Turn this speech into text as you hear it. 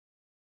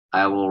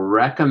I will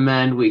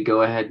recommend we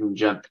go ahead and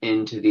jump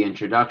into the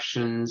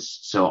introductions.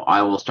 So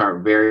I will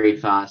start very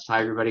fast. Hi,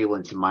 everybody.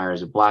 Linton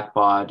Myers of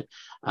Blackbaud.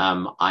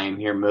 I am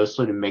here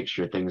mostly to make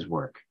sure things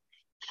work.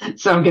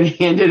 So I'm going to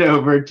hand it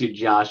over to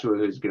Joshua,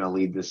 who's going to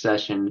lead the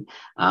session.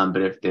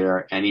 But if there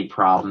are any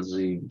problems as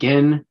we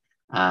begin,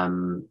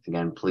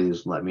 again,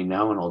 please let me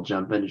know and I'll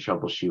jump in to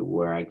troubleshoot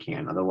where I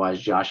can. Otherwise,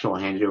 Joshua, I'll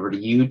hand it over to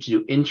you to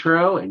do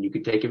intro and you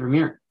can take it from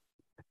here.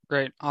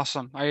 Great.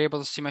 Awesome. Are you able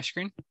to see my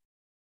screen?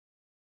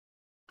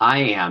 I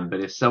am,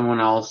 but if someone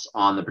else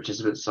on the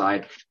participant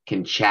side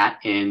can chat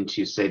in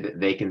to say that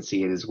they can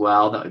see it as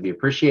well, that would be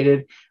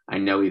appreciated. I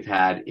know we've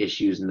had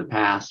issues in the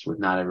past with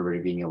not everybody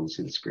being able to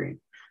see the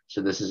screen.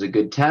 So this is a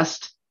good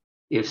test.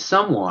 If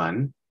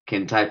someone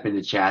can type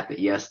into chat that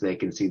yes, they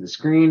can see the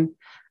screen,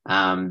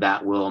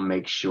 that will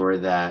make sure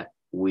that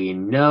we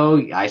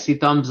know. I see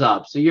thumbs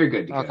up, so you're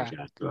good to go, Okay.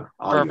 Joshua.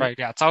 All yours. Perfect.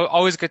 Yeah, it's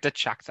always good to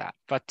check that.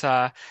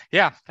 But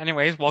yeah,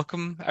 anyways,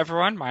 welcome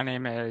everyone. My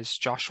name is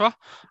Joshua.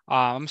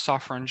 I'm a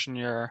software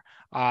engineer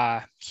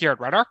here at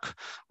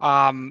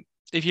RedArc.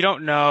 If you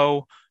don't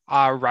know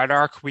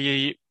RedArc,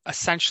 we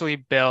essentially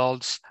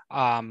build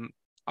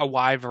a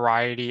wide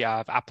variety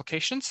of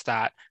applications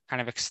that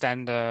kind of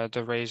extend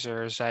the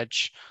Razor's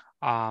Edge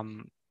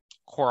um,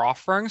 core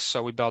offerings.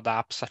 So we build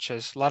apps such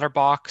as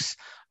Letterbox,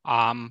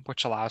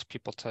 which allows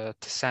people to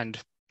send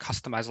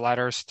customized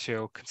letters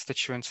to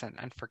constituents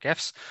and for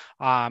gifts.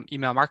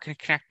 Email Marketing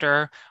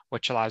Connector,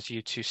 which allows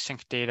you to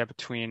sync data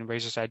between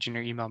Razor's Edge and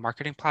your email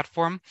marketing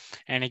platform,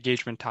 and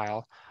Engagement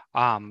Tile,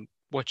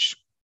 which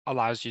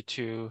allows you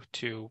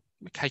to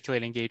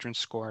calculate engagement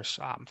scores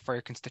for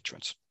your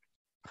constituents.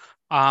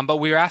 But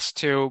we were asked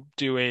to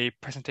do a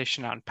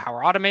presentation on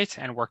Power Automate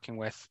and working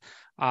with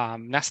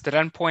nested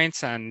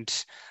endpoints and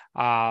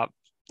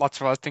lots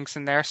of other things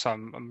in there. So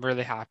I'm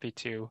really happy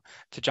to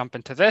jump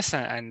into this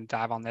and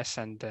dive on this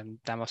and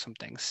demo some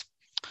things.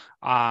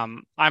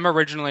 I'm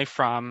originally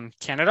from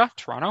Canada,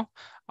 Toronto.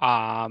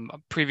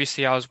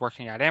 Previously, I was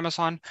working at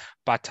Amazon,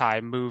 but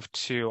I moved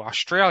to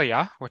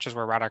Australia, which is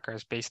where Radica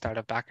is based out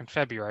of back in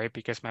February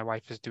because my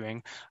wife is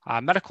doing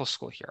medical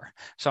school here.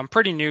 So I'm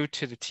pretty new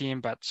to the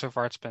team, but so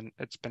far it's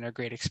been a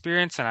great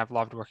experience, and I've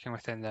loved working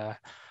within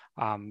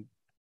um,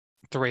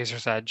 the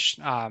Razor's Edge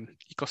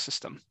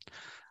ecosystem.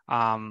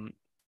 Um,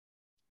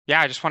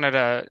 yeah, I just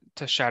wanted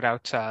to shout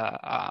out to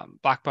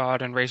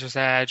Blackbaud and Razor's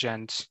Edge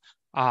and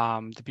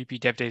the BP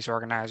Dev Days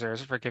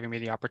organizers for giving me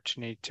the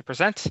opportunity to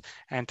present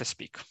and to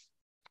speak.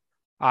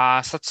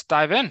 So let's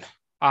dive in.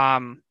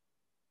 Um,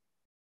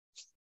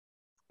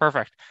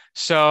 Perfect.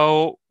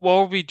 So what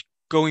we'll be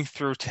going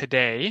through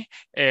today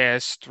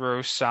is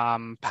through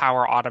some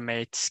Power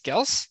Automate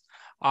skills,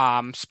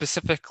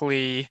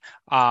 specifically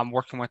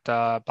working with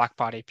the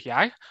Blackbot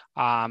API.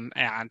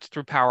 And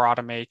through Power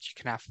Automate, you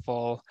can have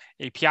full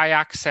API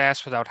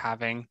access without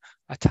having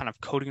a ton of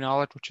coding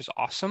knowledge, which is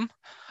awesome.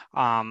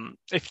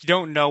 If you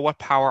don't know what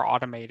Power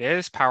Automate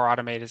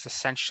is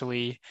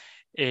essentially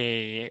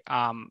a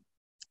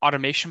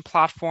automation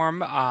platform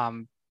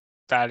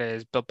that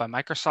is built by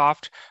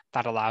Microsoft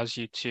that allows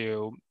you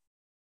to,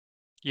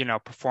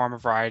 perform a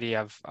variety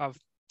of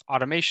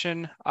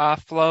automation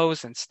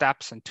flows and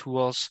steps and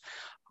tools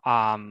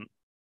um,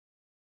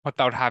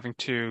 without having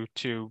to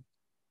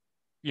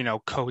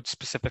code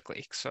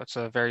specifically. So it's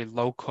a very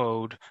low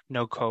code,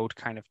 no code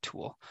kind of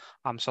tool.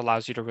 So it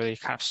allows you to really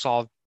kind of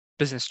solve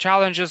business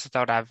challenges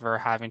without ever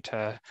having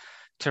to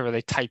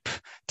really type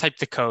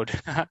the code.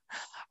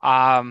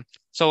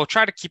 So we'll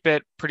try to keep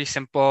it pretty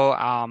simple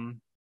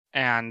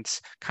and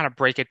kind of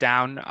break it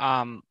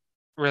down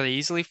really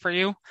easily for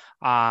you.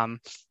 Um,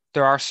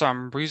 there are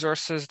some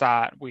resources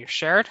that we've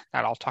shared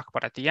that I'll talk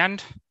about at the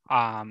end.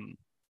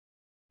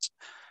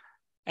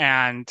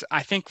 And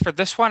I think for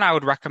this one, I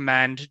would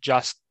recommend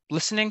just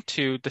listening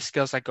to the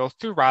skills I go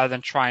through rather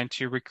than trying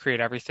to recreate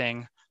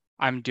everything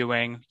I'm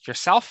doing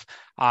yourself,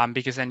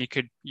 because then you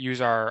could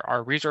use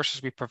our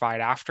resources we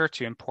provide after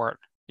to import,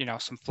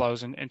 some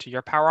flows into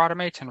your Power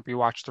Automate and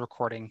rewatch the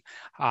recording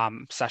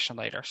session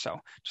later. So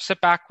just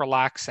sit back,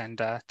 relax,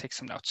 and take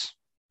some notes.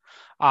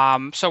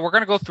 So we're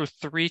going to go through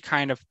three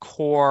kind of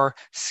core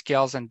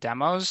skills and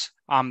demos.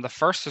 The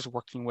first is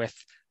working with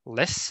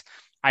lists.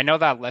 I know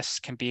that lists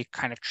can be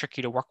kind of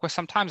tricky to work with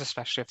sometimes,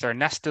 especially if they're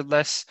nested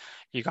lists.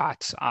 You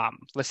got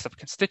list of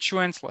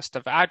constituents, list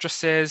of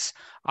addresses,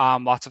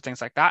 lots of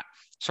things like that.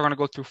 So we're going to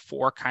go through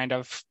four kind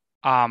of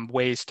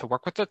ways to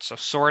work with it. So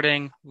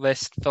sorting,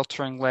 list,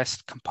 filtering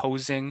list,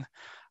 composing,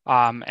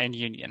 and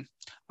union.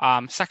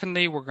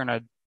 Secondly, we're going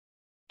to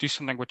do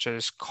something which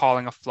is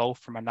calling a flow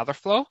from another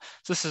flow.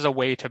 So this is a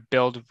way to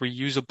build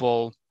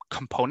reusable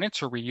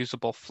components or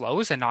reusable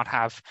flows and not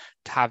have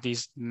to have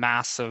these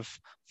massive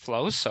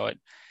flows. So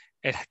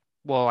it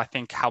will, I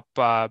think, help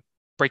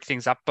break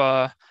things up,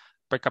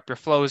 break up your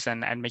flows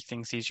and make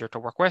things easier to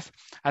work with.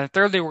 And then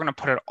thirdly, we're going to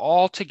put it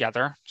all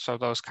together. So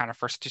those kind of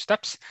first two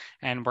steps,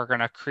 and we're going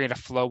to create a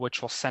flow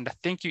which will send a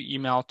thank you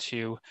email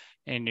to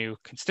a new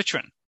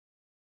constituent.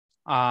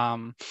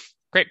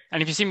 Great.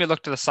 And if you see me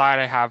look to the side,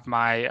 I have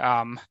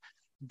my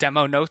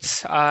demo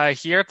notes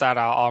here that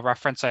I'll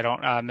reference so I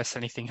don't miss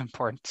anything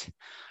important.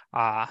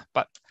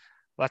 But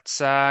let's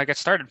get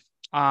started.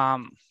 So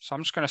I'm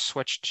just going to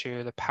switch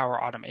to the Power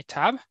Automate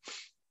tab.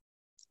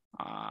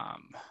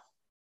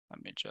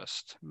 Let me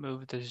just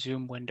move the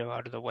Zoom window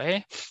out of the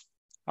way.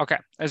 Okay,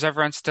 is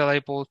everyone still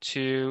able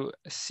to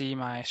see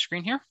my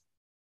screen here?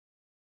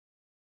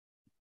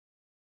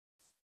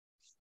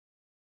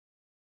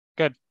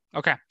 Good.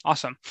 Okay,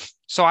 awesome.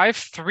 So I have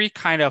three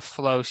kind of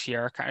flows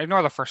here.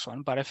 Ignore the first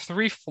one, but I have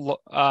three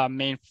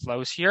main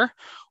flows here,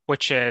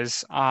 which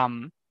is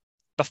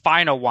the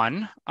final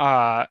one,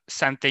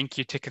 send thank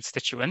you to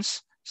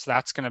constituents. So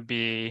that's going to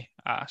be,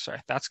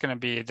 that's going to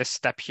be this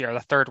step here, the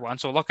third one.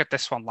 So we'll look at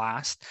this one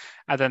last.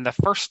 And then the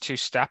first two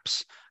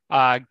steps,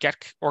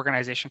 get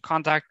organization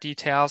contact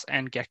details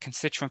and get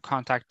constituent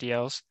contact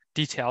details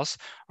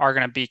are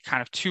going to be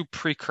kind of two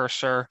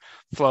precursor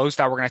flows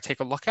that we're going to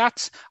take a look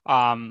at,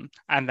 and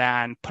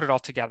then put it all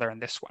together in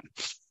this one.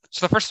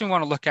 So the first thing we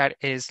want to look at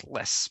is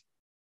lists.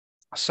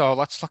 So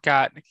let's look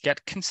at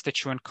get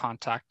constituent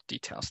contact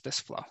details, this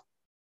flow.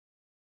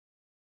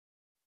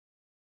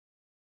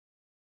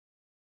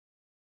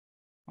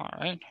 All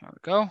right, here we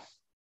go.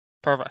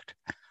 Perfect.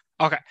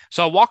 Okay,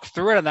 so I'll walk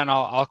through it and then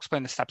I'll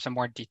explain the steps in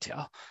more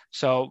detail.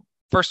 So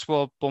first,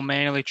 we'll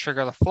manually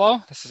trigger the flow.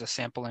 This is a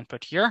sample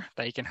input here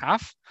that you can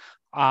have.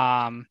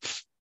 And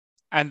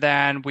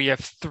then we have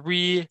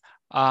three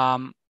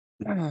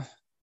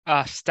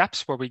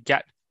steps where we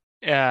get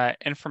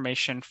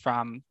information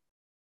from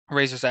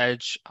Razor's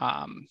Edge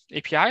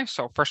API.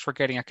 So first, we're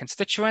getting a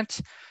constituent.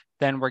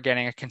 Then we're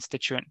getting a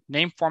constituent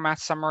name format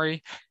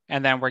summary,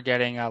 and then we're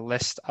getting a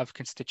list of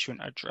constituent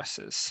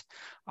addresses.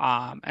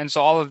 And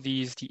so all of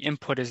these, the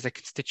input is the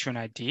constituent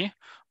ID,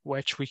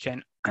 which we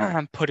can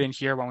put in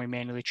here when we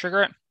manually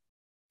trigger it.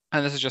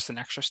 And this is just an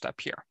extra step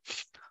here.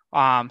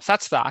 So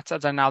that's that.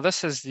 And then now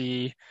this is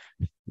the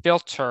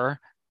filter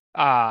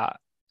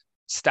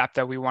step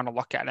that we want to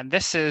look at. And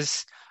this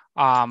is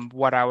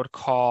what I would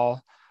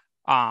call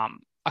a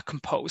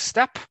compose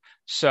step.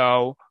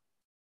 So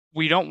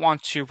we don't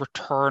want to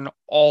return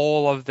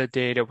all of the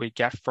data we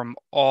get from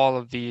all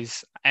of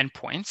these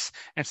endpoints.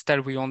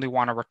 Instead, we only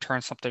want to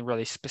return something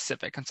really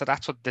specific. And so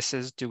that's what this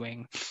is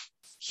doing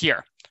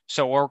here.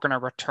 So we're going to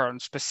return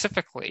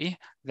specifically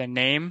the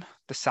name,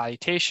 the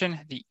salutation,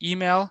 the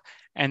email,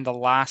 and the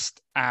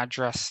last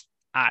address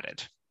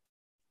added.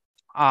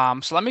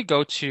 So let me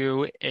go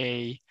to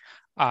a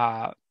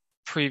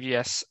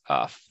previous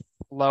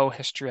flow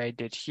history I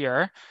did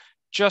here,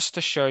 just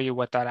to show you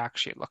what that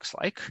actually looks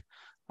like.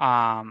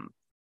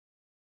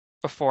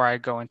 Before I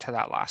go into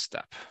that last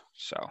step.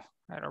 So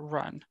I had a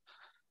run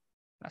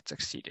that's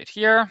succeeded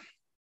here.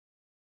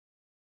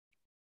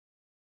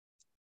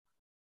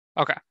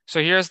 Okay,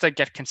 so here's the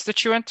get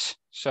constituent.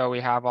 So we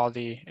have all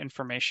the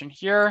information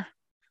here.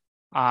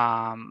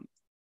 The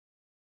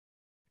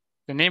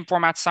name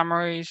format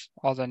summaries,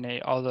 all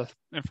the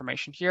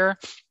information here.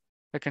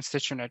 The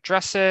constituent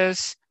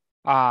addresses,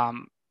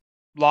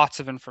 lots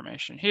of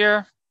information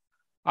here.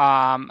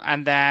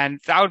 And then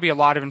that would be a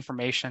lot of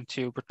information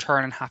to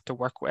return and have to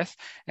work with.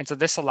 And so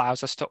this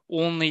allows us to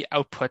only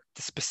output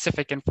the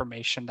specific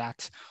information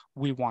that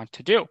we want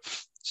to do.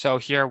 So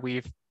here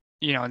we've,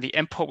 in the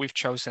input, we've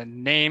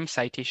chosen name,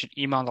 citation,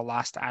 email, and the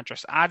last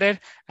address added.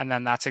 And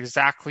then that's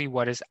exactly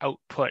what is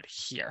output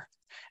here.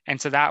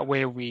 And so that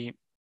way we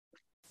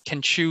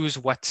can choose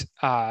what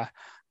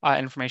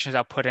information is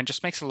output and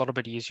just makes it a little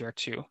bit easier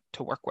to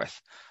work with.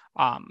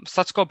 So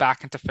let's go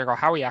back and to figure out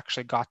how we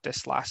actually got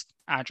this last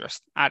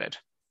address added.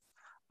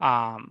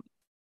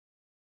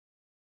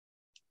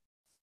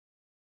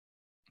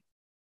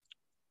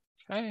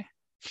 Okay.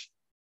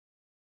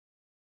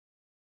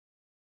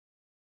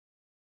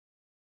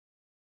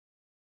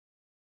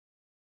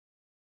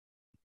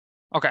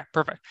 Okay,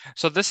 perfect.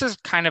 So this is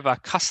kind of a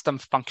custom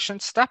function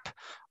step.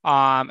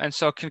 And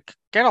so it can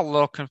get a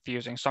little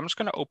confusing. So I'm just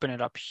going to open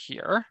it up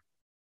here.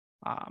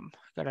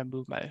 Got to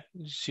move my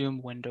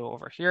Zoom window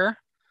over here.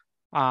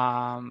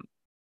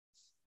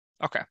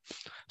 Okay,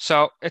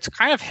 so it's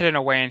kind of hidden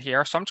away in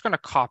here. So I'm just going to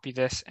copy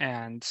this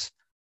and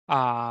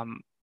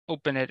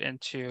open it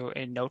into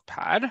a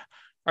notepad.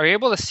 Are you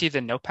able to see the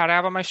notepad I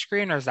have on my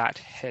screen, or is that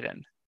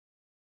hidden?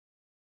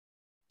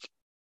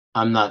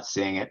 I'm not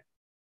seeing it.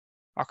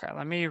 Okay,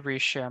 let me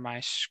reshare my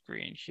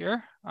screen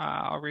here.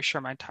 I'll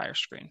reshare my entire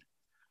screen.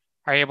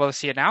 Are you able to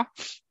see it now?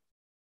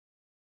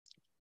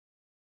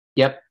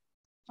 Yep.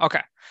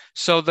 Okay,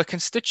 so the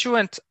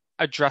constituent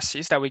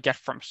addresses that we get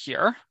from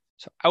here,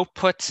 so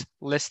output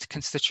list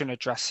constituent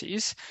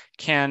addresses,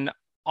 can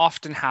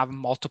often have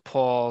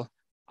multiple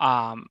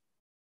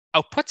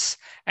outputs.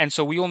 And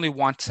so we only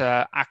want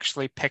to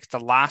actually pick the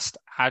last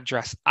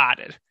address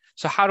added.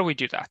 So how do we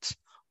do that?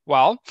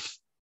 Well,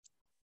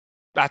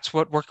 that's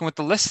what working with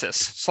the list is.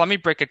 So let me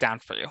break it down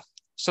for you.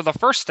 So the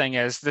first thing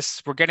is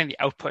this, we're getting the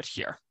output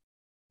here.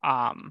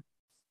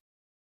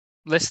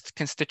 List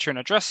constituent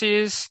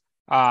addresses,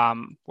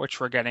 which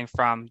we're getting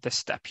from this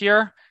step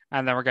here,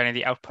 and then we're getting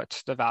the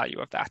output, the value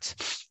of that.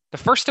 The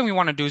first thing we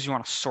want to do is we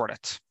want to sort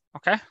it.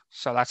 Okay,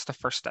 so that's the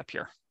first step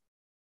here.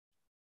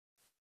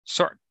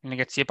 sort. And you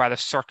can see it by the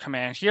sort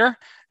command here,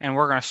 and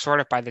we're going to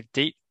sort it by the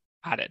date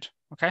added.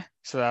 Okay,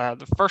 so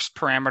the first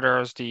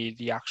parameter is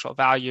the actual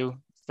value,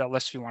 the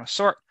list we want to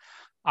sort,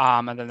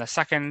 and then the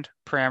second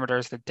parameter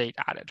is the date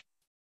added.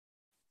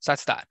 So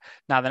that's that.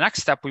 Now the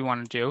next step we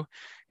want to do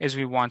is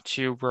we want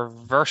to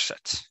reverse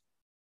it.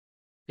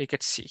 You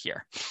could see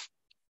here.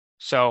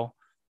 So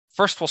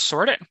first we'll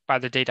sort it by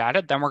the date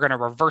added, then we're going to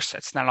reverse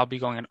it. So then I'll be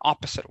going in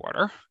opposite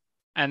order.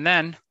 And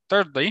then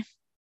thirdly,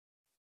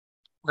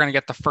 we're going to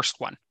get the first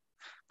one,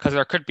 because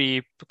there could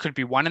be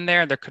one in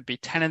there could be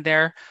 10 in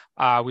there.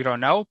 We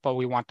don't know, but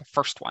we want the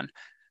first one.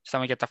 So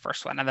then we get the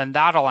first one. And then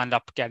that'll end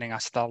up getting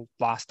us the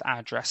last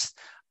address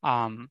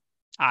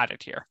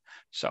added here.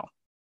 So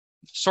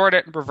sort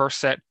it,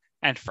 reverse it,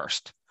 and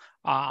first.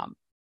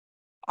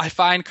 I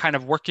find kind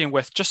of working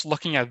with just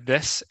looking at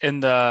this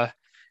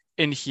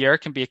in here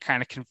can be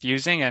kind of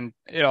confusing, and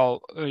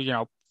it'll,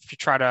 if you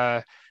try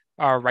to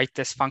write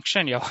this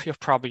function, you'll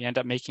probably end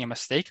up making a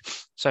mistake.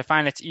 So I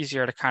find it's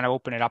easier to kind of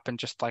open it up in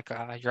just like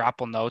your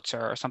Apple Notes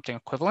or something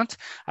equivalent,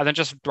 and then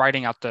just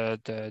writing out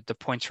the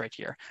points right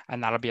here,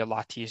 and that'll be a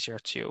lot easier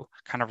to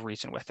kind of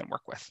reason with and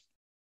work with.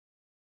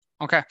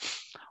 Okay,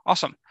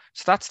 awesome.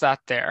 So that's that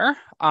there,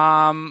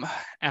 and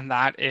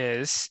that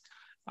is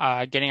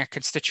getting a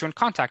constituent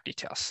contact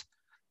details.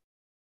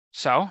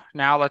 So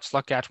now let's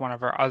look at one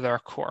of our other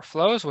core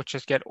flows, which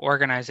is get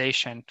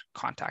organization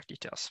contact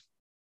details.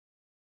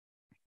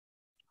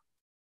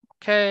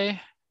 Okay,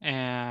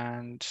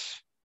 and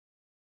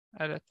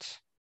edit.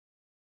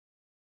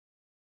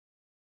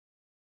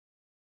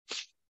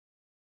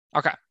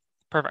 Okay,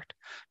 perfect.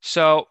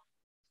 So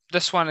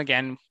this one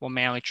again will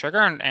manually trigger,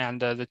 and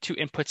the two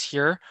inputs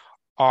here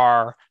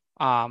are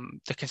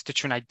the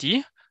constituent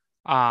ID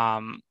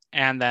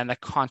and then the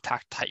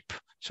contact type.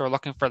 So we're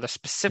looking for the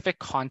specific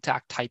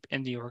contact type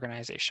in the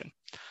organization.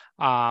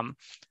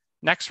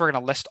 Next, we're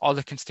going to list all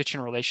the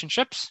constituent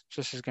relationships.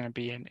 So this is going to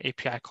be an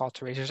API call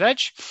to Razor's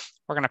Edge.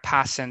 We're going to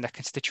pass in the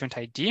constituent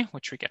ID,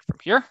 which we get from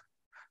here.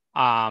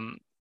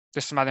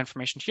 There's some other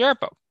information here,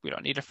 but we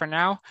don't need it for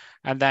now.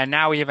 And then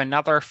now we have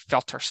another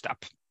filter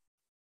step.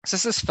 So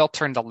this is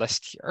filtering the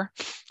list here.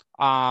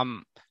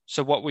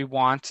 So what we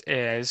want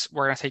is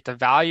we're going to take the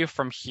value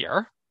from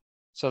here,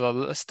 so the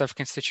list of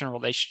constituent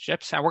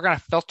relationships, and we're going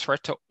to filter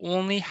it to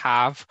only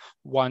have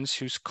ones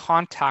whose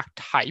contact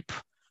type,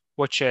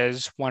 which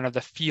is one of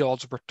the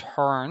fields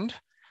returned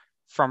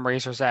from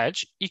Razor's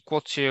Edge,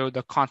 equal to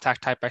the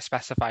contact type I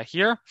specify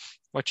here,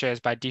 which is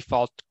by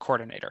default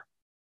coordinator.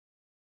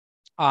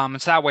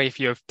 And so that way, if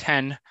you have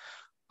 10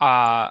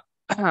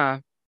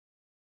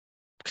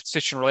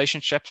 constituent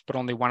relationships, but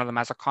only one of them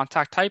has a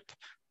contact type,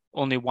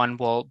 only one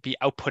will be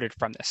outputted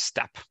from this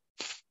step.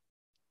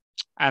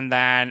 And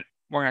then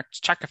we're going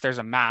to check if there's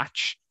a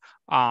match.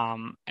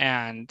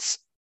 And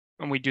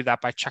we do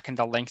that by checking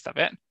the length of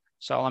it.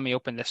 So let me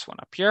open this one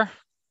up here.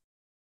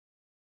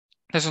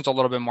 This one's a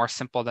little bit more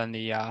simple than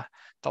the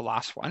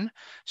last one.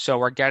 So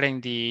we're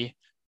getting the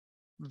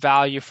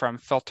value from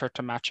filter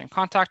to matching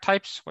contact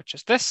types, which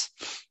is this.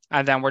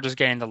 And then we're just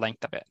getting the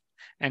length of it.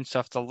 And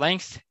so if the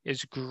length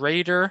is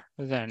greater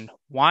than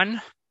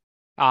 1,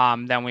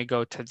 then we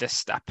go to this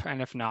step.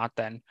 And if not,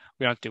 then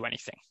we don't do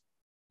anything.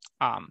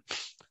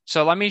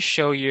 So let me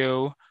show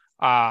you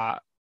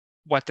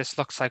what this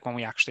looks like when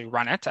we actually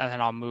run it, and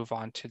then I'll move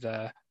on to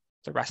the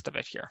rest of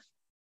it here.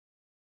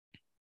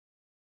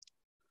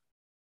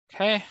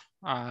 Okay,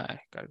 I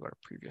gotta go to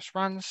previous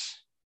runs.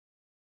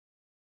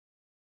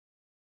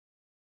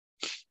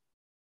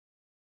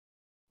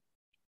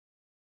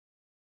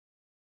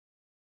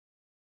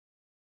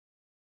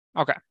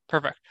 Okay,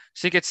 perfect.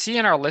 So you can see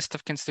in our list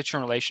of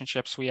constituent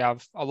relationships, we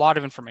have a lot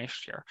of information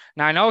here.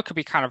 Now, I know it could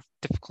be kind of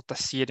difficult to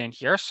see it in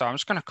here, so I'm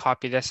just going to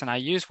copy this, and I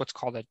use what's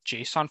called a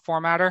JSON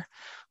formatter.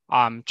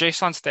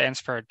 JSON stands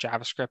for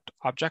JavaScript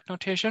Object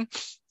Notation.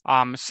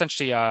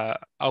 Essentially a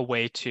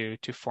way to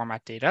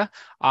format data.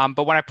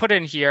 But when I put it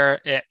in here,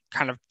 it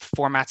kind of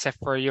formats it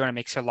for you, and it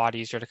makes it a lot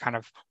easier to kind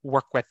of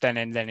work with than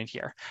in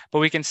here. But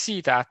we can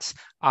see that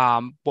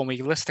when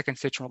we list the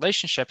constituent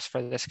relationships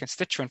for this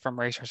constituent from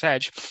Razor's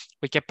Edge,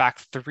 we get back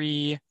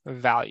 3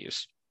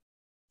 values.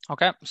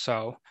 Okay,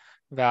 so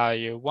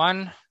value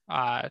 1,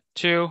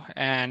 2,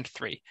 and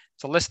 3.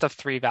 It's a list of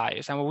 3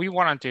 values. And what we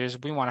want to do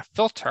is we want to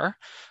filter,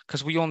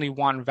 because we only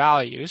want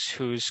values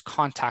whose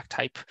contact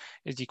type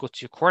is equal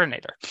to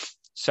coordinator.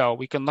 So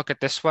we can look at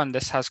this one.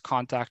 This has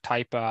contact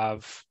type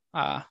of,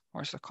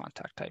 where's the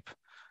contact type?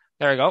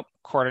 There we go,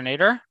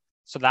 coordinator.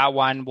 So that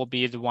one will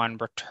be the one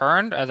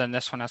returned. And then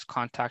this one has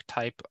contact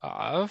type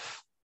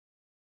of,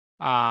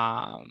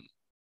 where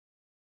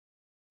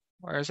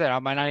is it? I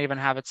might not even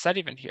have it set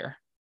even here.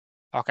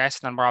 Okay, so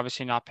then we're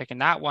obviously not picking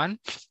that one.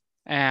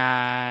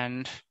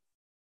 And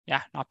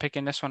yeah, not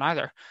picking this one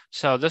either.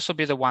 So this will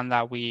be the one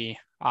that we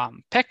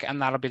pick,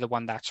 and that'll be the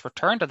one that's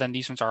returned. And then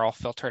these ones are all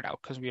filtered out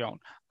because we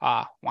don't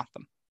want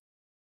them.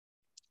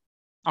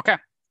 Okay,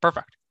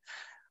 perfect.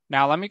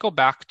 Now let me go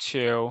back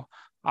to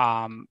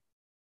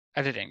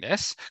editing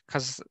this,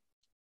 because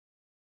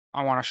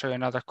I want to show you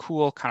another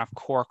cool kind of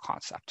core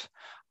concept.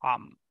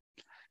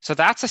 So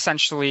that's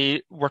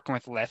essentially working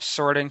with lists,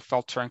 sorting,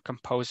 filtering,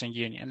 composing,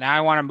 union. Now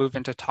I want to move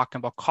into talking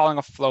about calling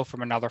a flow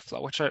from another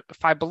flow, which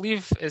if I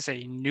believe is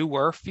a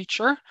newer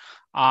feature,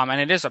 and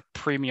it is a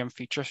premium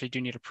feature, so you do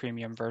need a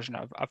premium version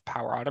of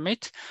Power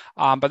Automate.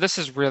 But this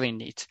is really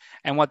neat.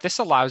 And what this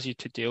allows you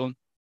to do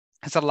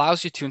is it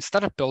allows you to,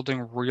 instead of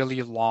building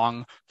really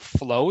long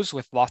flows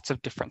with lots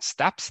of different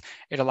steps,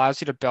 it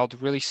allows you to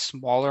build really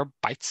smaller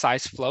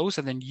bite-sized flows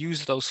and then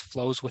use those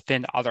flows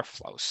within other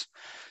flows.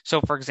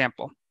 So for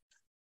example,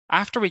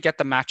 after we get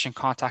the matching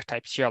contact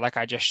types here, like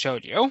I just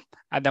showed you,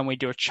 and then we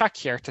do a check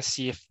here to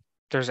see if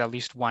there's at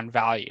least one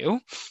value,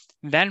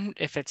 then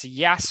if it's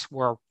yes,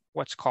 we're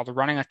what's called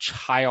running a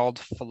child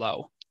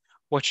flow,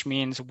 which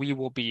means we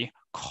will be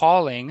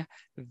calling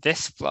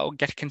this flow,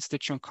 get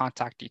constituent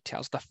contact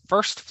details, the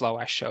first flow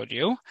I showed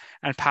you,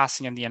 and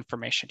passing in the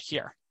information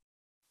here.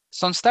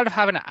 So instead of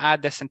having to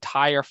add this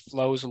entire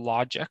flow's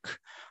logic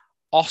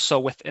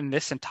also within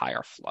this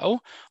entire flow,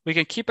 we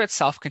can keep it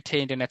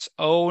self-contained in its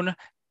own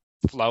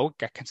flow,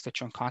 get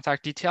constituent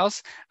contact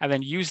details, and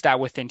then use that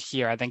within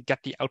here, and then get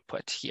the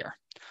output here.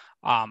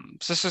 So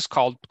this is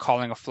called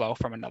calling a flow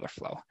from another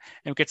flow.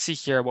 And we can see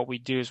here what we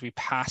do is we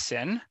pass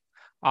in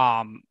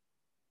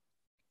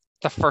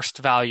the first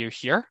value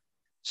here.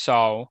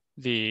 So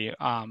the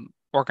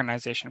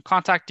organization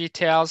contact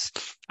details,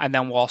 and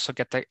then we'll also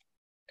get the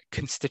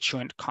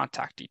constituent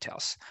contact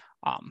details.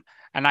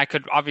 And I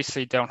could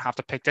obviously don't have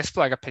to pick this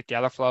flow, I could pick the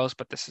other flows,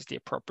 but this is the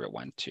appropriate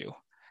one to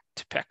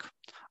pick.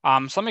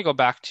 So let me go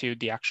back to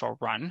the actual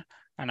run,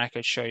 and I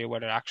could show you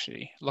what it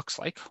actually looks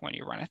like when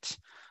you run it.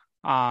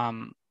 There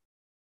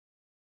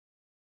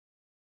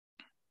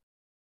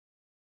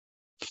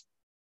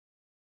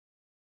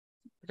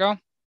we go.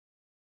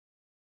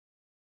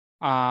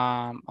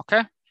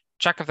 Okay,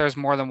 check if there's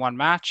more than one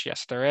match.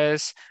 Yes, there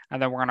is.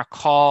 And then we're going to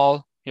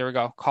call, here we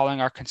go,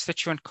 calling our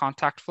constituent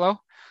contact flow,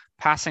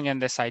 passing in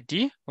this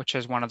ID, which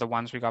is one of the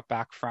ones we got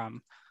back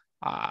from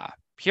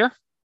here.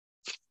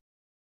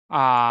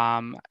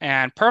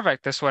 And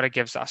perfect, this is what it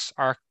gives us,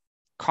 our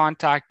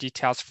contact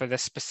details for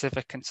this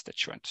specific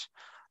constituent.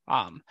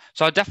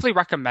 So I definitely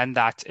recommend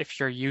that if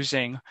you're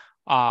using,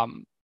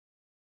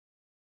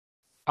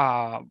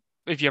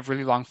 if you have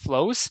really long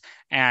flows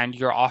and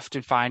you're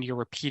often find you're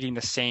repeating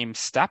the same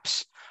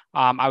steps,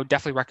 I would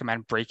definitely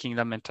recommend breaking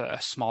them into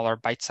smaller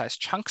bite-sized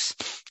chunks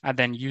and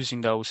then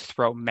using those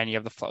throughout many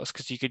of the flows,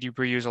 because you could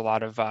reuse a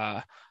lot of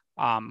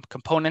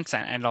components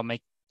and it'll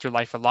make your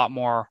life a lot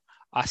more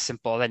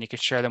simple. Then you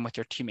could share them with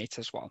your teammates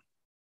as well.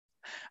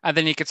 And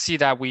then you could see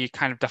that we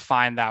kind of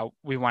define that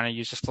we want to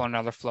use this flow and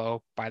another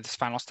flow by this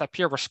final step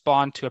here,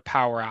 respond to a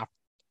Power App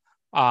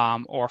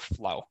or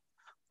flow.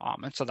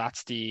 And so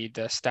that's the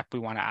step we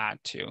want to add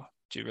to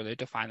really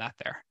define that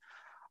there.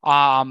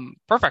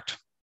 Perfect.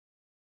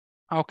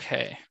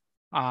 Okay.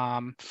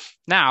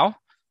 Now,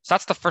 so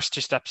that's the first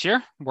two steps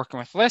here, working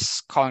with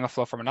lists, calling a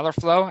flow from another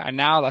flow, and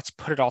now let's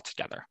put it all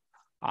together.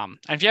 And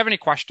if you have any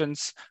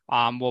questions,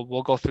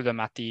 we'll go through them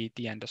at the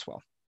end as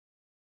well.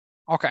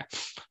 Okay,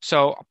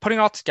 so putting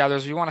it all together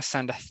is we want to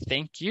send a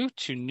thank you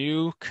to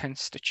new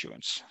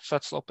constituents. So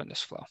let's open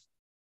this flow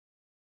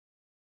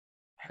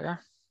here.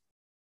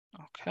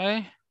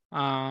 Okay,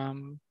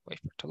 wait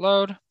for it to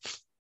load.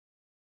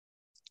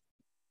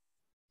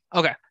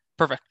 Okay,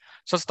 perfect.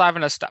 So let's dive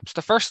into the steps.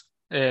 The first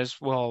is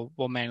we'll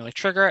manually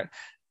trigger it.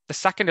 The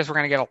second is we're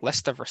going to get a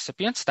list of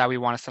recipients that we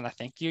want to send a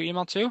thank you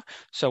email to.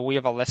 So we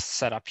have a list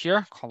set up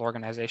here called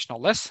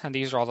organizational lists, and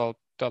these are all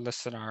the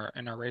lists in our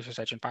Razor's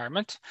Edge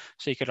environment.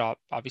 So you could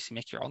obviously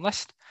make your own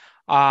list.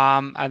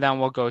 And then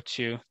we'll go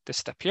to this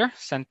step here,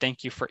 send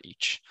thank you for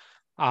each.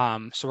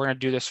 So we're going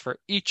to do this for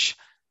each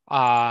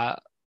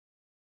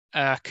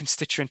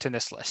constituent in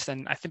this list.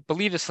 And I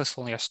believe this list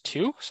only has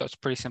 2, so it's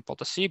pretty simple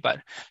to see, but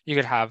you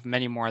could have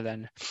many more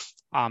than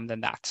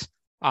that.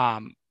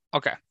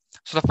 Okay.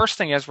 So the first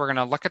thing is we're going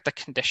to look at the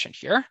condition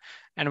here,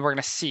 and we're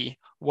going to see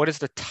what is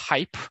the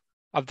type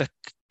of the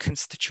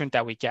constituent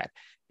that we get.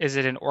 Is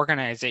it an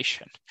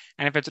organization?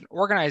 And if it's an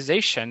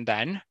organization,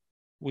 then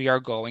we are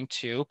going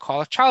to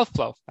call a child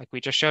flow, like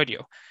we just showed you.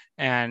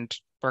 And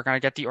we're going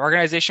to get the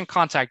organization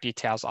contact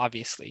details,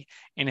 obviously.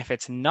 And if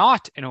it's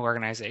not an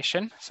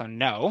organization, so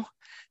no,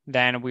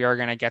 then we are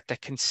going to get the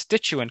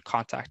constituent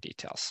contact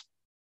details.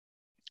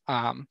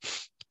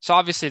 So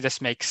obviously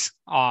this makes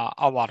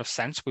a lot of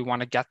sense. We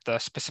want to get the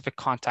specific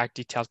contact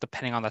details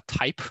depending on the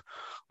type.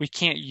 We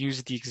can't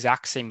use the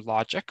exact same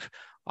logic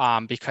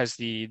because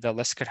the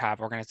list could have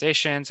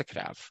organizations, it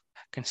could have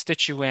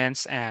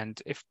constituents,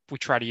 and if we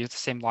try to use the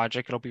same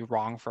logic, it'll be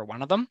wrong for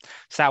one of them.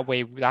 So that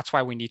way, that's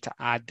why we need to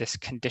add this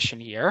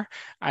condition here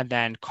and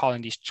then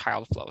calling these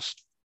child flows.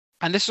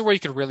 And this is where you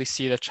could really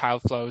see the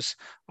child flows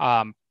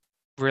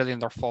really in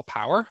their full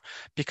power,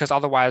 because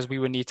otherwise we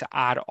would need to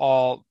add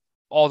all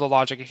the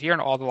logic here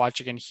and all the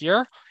logic in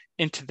here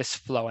into this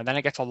flow. And then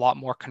it gets a lot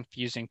more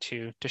confusing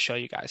to show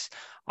you guys.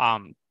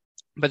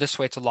 But this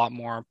way it's a lot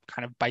more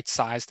kind of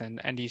bite-sized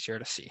and easier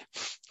to see.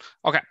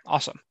 Okay,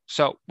 awesome.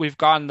 So we've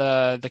gotten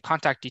the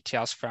contact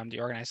details from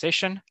the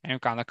organization, and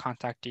we've gotten the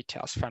contact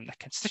details from the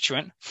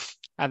constituent.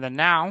 And then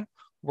now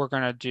we're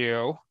going to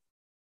do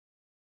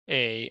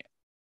a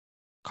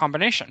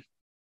combination.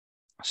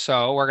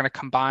 So we're going to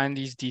combine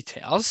these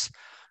details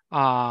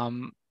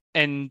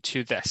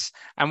into this.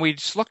 And we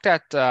just looked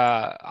at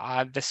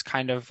this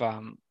kind of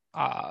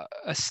a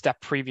step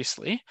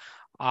previously,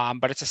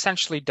 but it's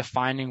essentially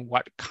defining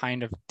what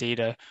kind of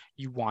data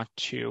you want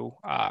to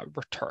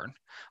return.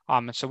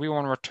 And so we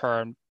want to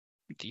return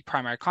the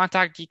primary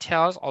contact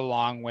details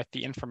along with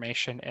the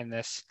information in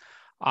this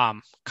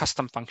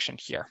custom function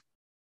here,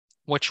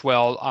 which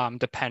will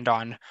depend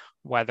on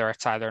whether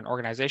it's either an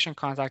organization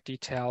contact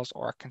details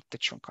or a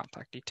constituent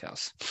contact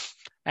details.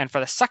 And for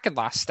the second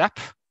last step,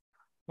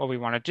 what we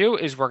want to do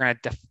is we're going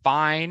to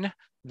define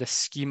the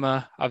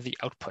schema of the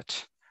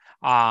output.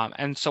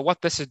 And so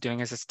what this is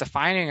doing is it's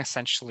defining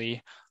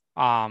essentially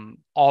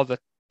all the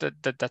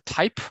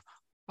type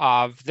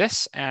of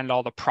this and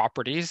all the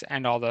properties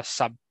and all the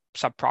sub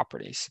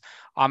properties.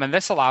 And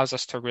this allows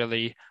us to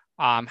really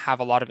have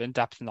a lot of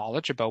in-depth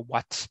knowledge about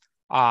what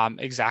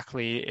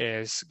exactly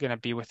is going to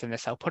be within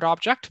this output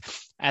object,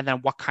 and then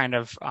what kind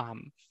of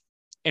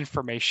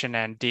information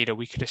and data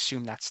we could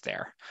assume that's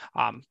there.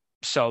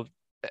 So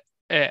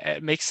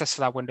it makes us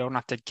so that we don't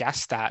have to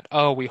guess that,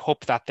 oh, we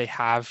hope that they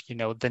have,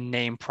 the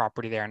name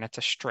property there and it's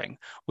a string.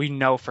 We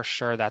know for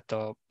sure that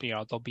there'll be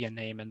a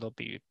name and there'll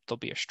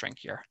be a string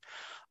here.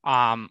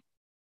 And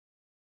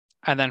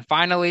then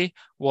finally,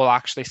 we'll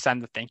actually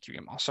send the thank you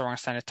email. So we're going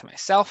to send it to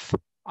myself.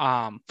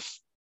 And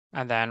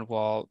then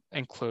we'll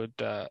include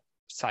the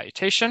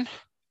salutation,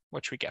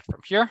 which we get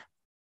from here.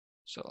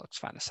 So let's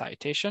find the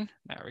salutation.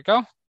 There we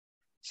go.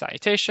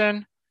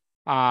 Salutation,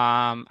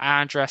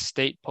 address,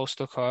 state,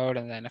 postal code,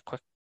 and then a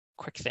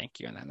quick thank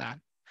you, and then that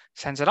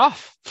sends it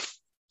off.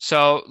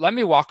 So let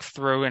me walk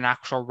through an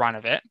actual run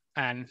of it,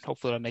 and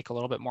hopefully it'll make a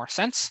little bit more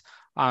sense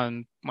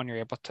when you're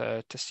able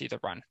to see the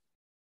run.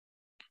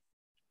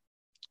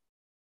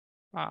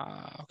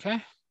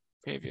 Okay,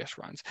 previous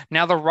runs.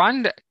 Now the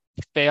run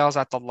fails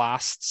at the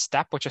last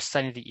step, which is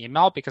sending the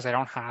email, because I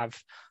don't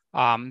have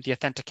the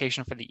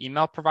authentication for the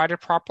email provided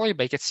properly,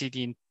 but you can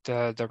see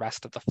the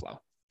rest of the flow.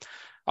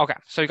 Okay,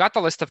 so you got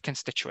the list of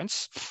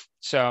constituents.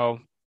 So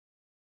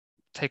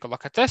take a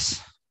look at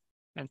this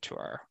into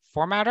our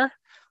formatter.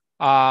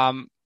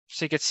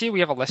 So you can see we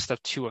have a list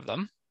of two of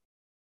them.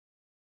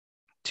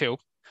 Two.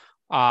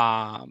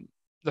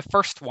 The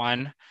first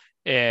one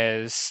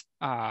is,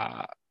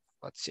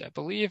 let's see, I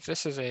believe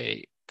this is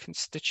a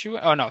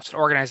constituent. Oh, no, it's an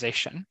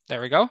organization.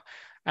 There we go.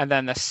 And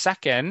then the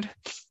second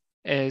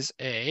is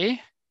a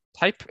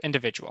type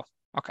individual.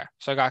 Okay,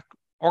 so I got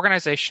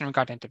organization, we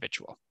got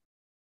individual.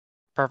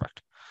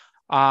 Perfect.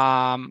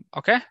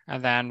 Okay,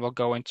 and then we'll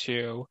go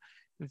into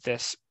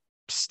this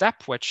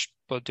step, which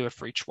we'll do it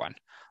for each one.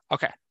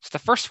 Okay, so the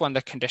first one,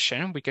 the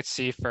condition, we could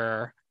see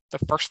for the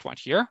first one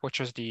here, which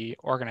is the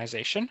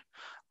organization.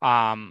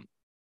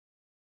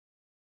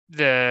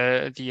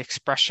 The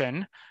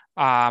expression,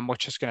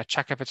 which is going to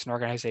check if it's an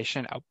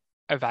organization,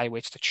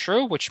 evaluates to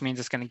true, which means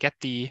it's going to get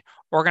the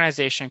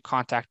organization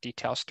contact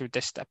details through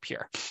this step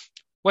here,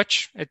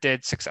 which it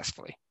did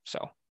successfully.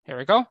 So here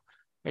we go.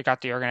 We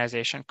got the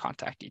organization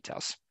contact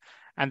details.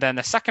 And then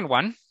the second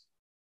one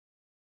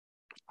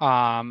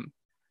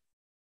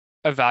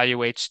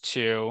evaluates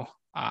to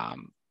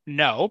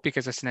no,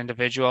 because it's an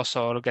individual,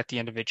 so it'll get the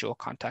individual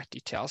contact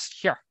details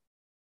here,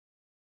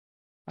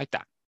 like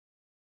that.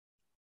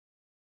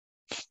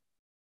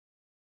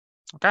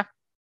 Okay.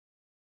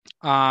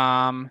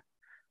 And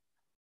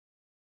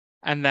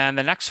then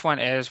the next one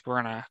is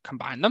we're going to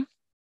combine them.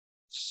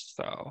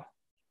 So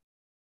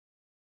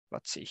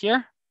let's see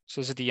here.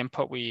 So this is the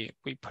input we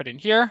put in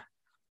here.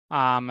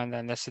 And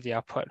then this is the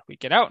output we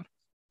get out.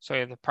 So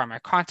we have the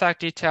primary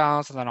contact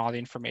details, and then all the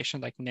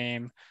information like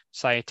name,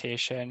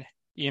 citation,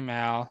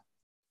 email,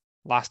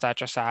 last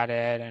address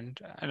added,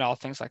 and all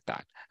things like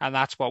that. And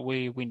that's what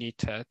we need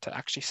to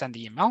actually send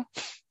the email.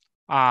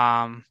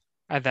 And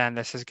then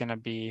this is going to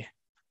be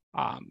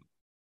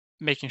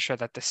making sure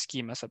that the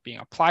schemas are being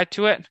applied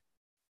to it,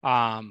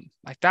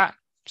 like that.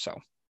 So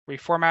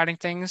reformatting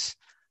things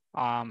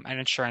and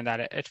ensuring that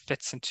it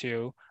fits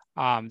into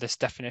this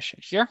definition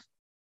here.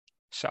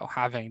 So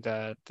having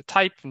the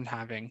type and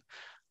having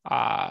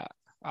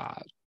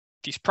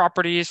these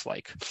properties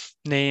like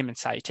name and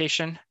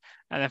citation.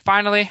 And then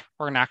finally,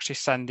 we're going to actually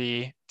send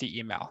the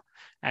email.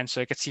 And so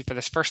you can see for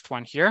this first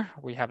one here,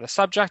 we have the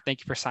subject,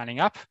 thank you for signing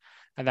up.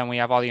 And then we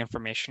have all the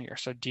information here.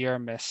 So dear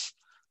Miss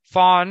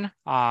Fawn,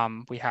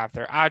 we have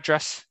their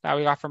address that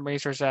we got from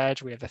Razor's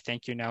Edge. We have the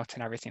thank you note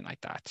and everything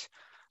like that.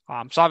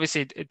 So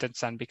obviously it didn't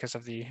send because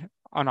of the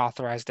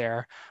unauthorized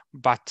error,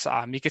 but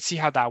you could see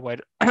how that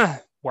would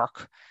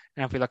work.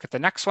 And if we look at the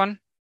next one,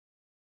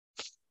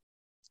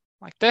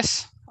 like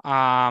this,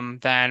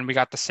 then we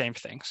got the same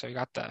thing. So we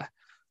got the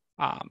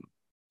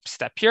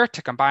step here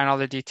to combine all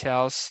the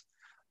details,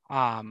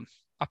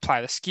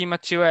 apply the schema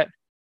to it,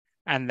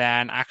 and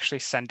then actually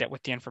send it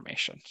with the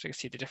information. So you can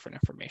see the different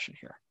information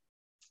here.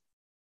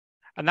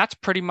 And that's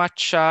pretty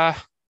much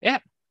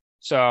it.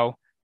 So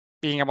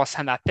being able to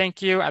send that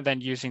thank you and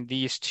then using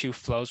these two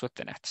flows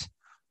within it.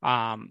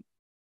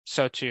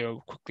 So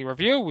to quickly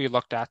review, we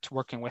looked at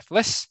working with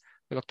lists.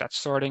 We looked at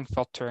sorting,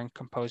 filtering,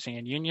 composing,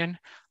 and union.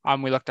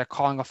 We looked at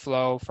calling a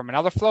flow from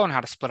another flow and how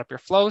to split up your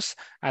flows.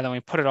 And then we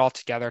put it all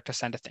together to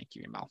send a thank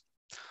you email.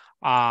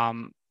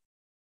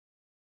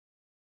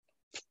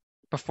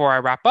 Before I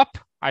wrap up,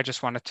 I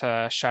just wanted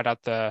to shout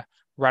out the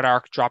Red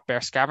Arc Drop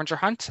Bear Scavenger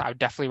Hunt. I would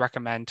definitely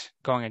recommend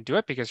going and do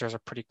it because there's a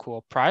pretty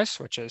cool prize,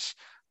 which is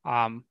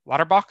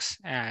Letterbox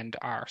and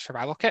our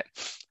survival kit.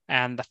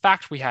 And the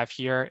fact we have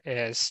here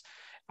is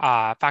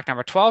fact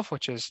number 12,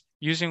 which is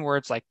using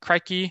words like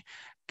crikey,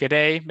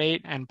 g'day,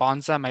 mate, and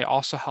bonza may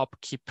also help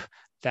keep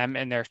them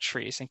in their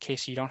trees in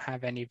case you don't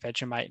have any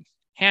Vegemite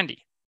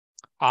handy.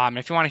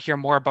 If you want to hear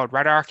more about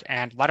Red Arc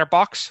and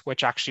Letterbox,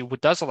 which actually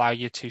does allow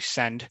you to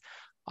send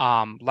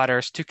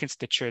letters to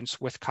constituents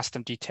with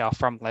custom detail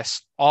from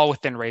lists, all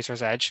within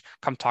Razor's Edge,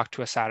 come talk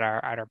to us at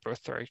our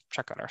booth or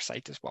check out our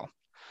site as well.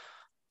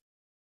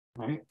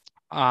 All right.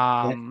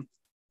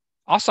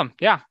 Awesome.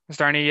 Yeah. Is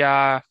there any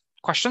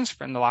questions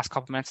in the last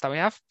couple minutes that we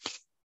have?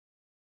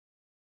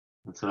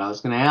 That's what I was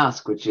going to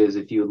ask, which is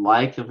if you would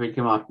like, feel free to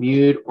come off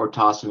mute or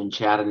toss them in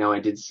chat. I know I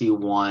did see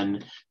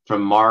one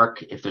from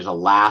Mark. If there's a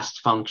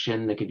last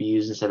function that could be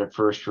used instead of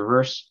first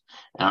reverse.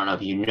 I don't know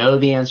if you know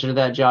the answer to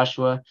that,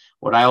 Joshua.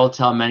 What I will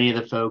tell many of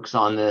the folks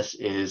on this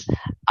is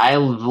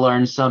I've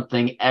learned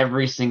something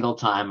every single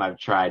time I've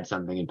tried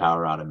something in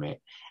Power Automate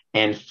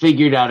and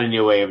figured out a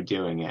new way of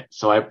doing it.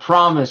 So I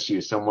promise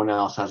you someone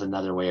else has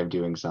another way of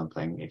doing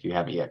something if you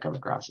haven't yet come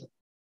across it.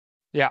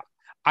 Yeah.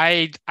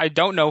 I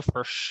don't know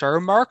for sure,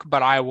 Mark,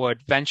 but I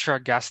would venture a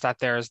guess that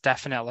there is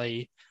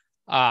definitely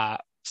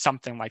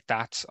something like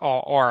that.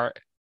 Or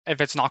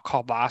if it's not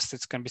called last,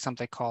 it's going to be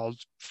something called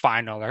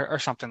final or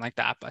something like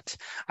that. But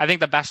I think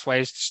the best way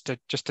is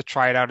just to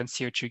try it out and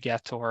see what you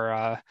get,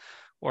 or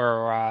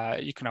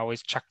you can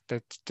always check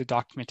the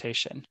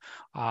documentation.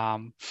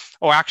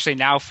 Or actually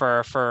now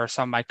for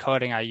some of my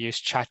coding, I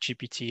use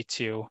ChatGPT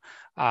to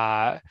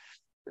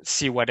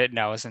see what it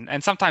knows.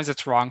 And sometimes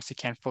it's wrong, so you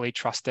can't fully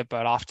trust it,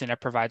 but often it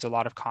provides a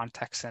lot of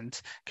context and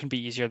can be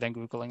easier than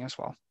Googling as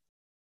well.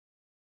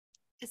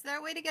 Is there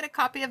a way to get a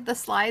copy of the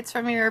slides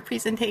from your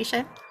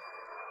presentation?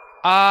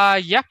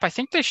 Yep, I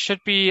think they should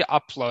be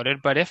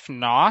uploaded, but if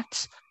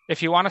not,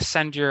 if you want to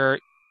send your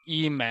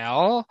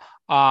email,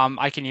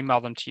 I can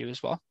email them to you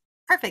as well.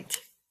 Perfect.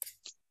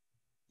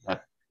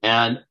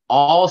 And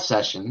all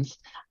sessions,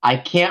 I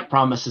can't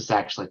promise this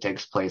actually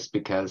takes place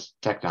because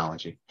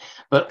technology,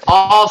 but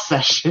all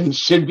sessions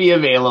should be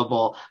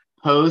available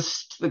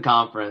post the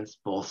conference,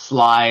 both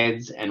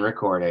slides and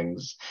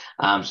recordings.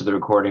 So the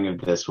recording of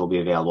this will be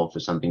available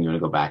for something you want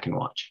to go back and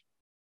watch.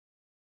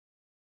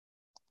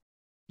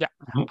 Yeah.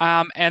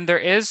 And there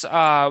is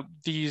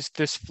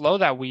this flow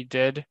that we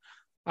did,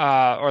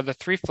 or the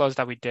 3 flows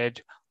that we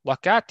did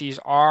look at. These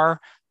are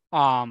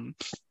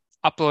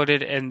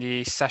uploaded in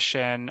the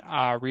session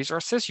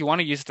resources. You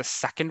want to use the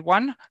second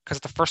one because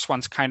the first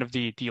one's kind of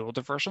the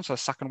older version. So the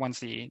second one's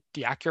the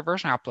accurate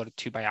version. I uploaded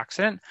 2 by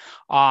accident.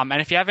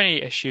 And if you have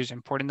any issues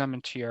importing them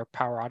into your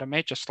Power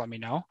Automate, just let me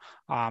know,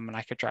 and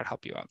I could try to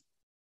help you out.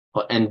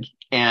 Well,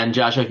 and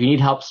Joshua, if you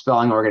need help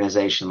spelling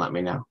organization, let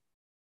me know.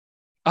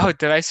 Oh,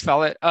 did I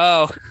spell it?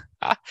 Oh,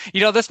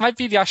 this might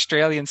be the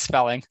Australian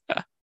spelling.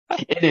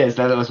 It is.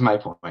 That was my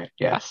point.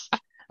 Yes.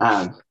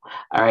 All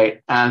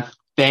right.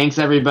 Thanks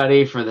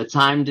everybody for the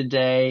time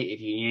today.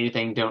 If you need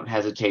anything, don't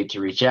hesitate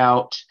to reach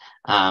out.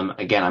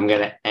 Again, I'm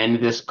going to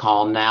end this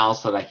call now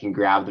so that I can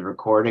grab the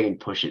recording and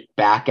push it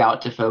back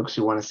out to folks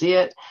who want to see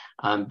it.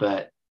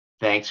 But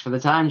thanks for the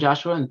time,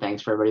 Joshua, and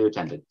thanks for everybody who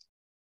attended.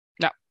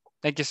 No,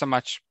 thank you so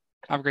much.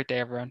 Have a great day,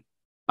 everyone.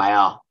 Bye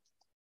all.